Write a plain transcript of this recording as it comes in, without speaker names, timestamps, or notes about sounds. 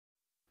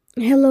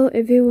Hello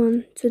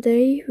everyone,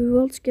 today we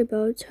will talk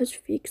about how to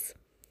fix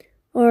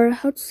or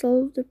how to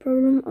solve the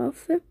problem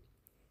of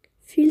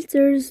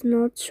filters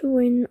not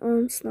showing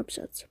on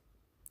Snapchat.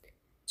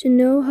 To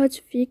know how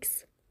to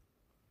fix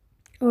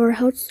or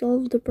how to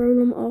solve the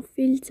problem of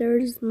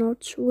filters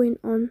not showing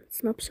on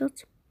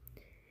Snapchat,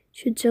 you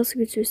should just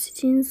go to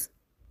settings.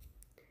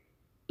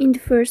 In the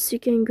first you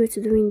can go to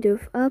the window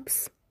of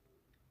apps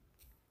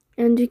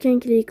and you can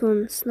click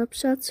on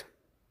Snapchat.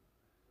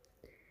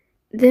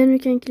 Then you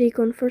can click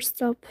on first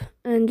stop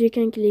and you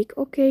can click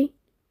OK.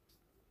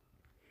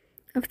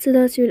 After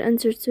that you'll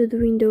enter to the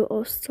window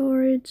of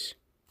storage.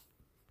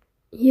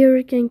 Here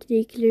you can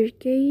click clear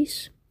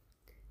cache.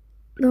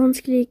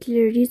 Don't click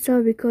clear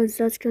data because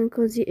that can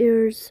cause the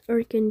errors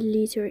or can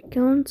delete your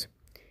account.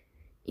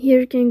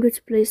 Here you can go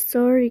to Play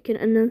Store, you can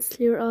uninstall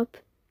your app.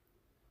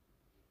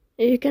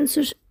 You can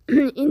search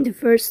in the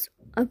first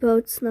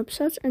about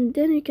Snapchat and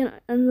then you can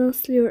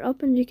uninstall your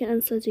app and you can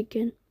install it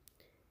again.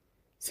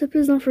 So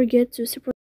please don't forget to support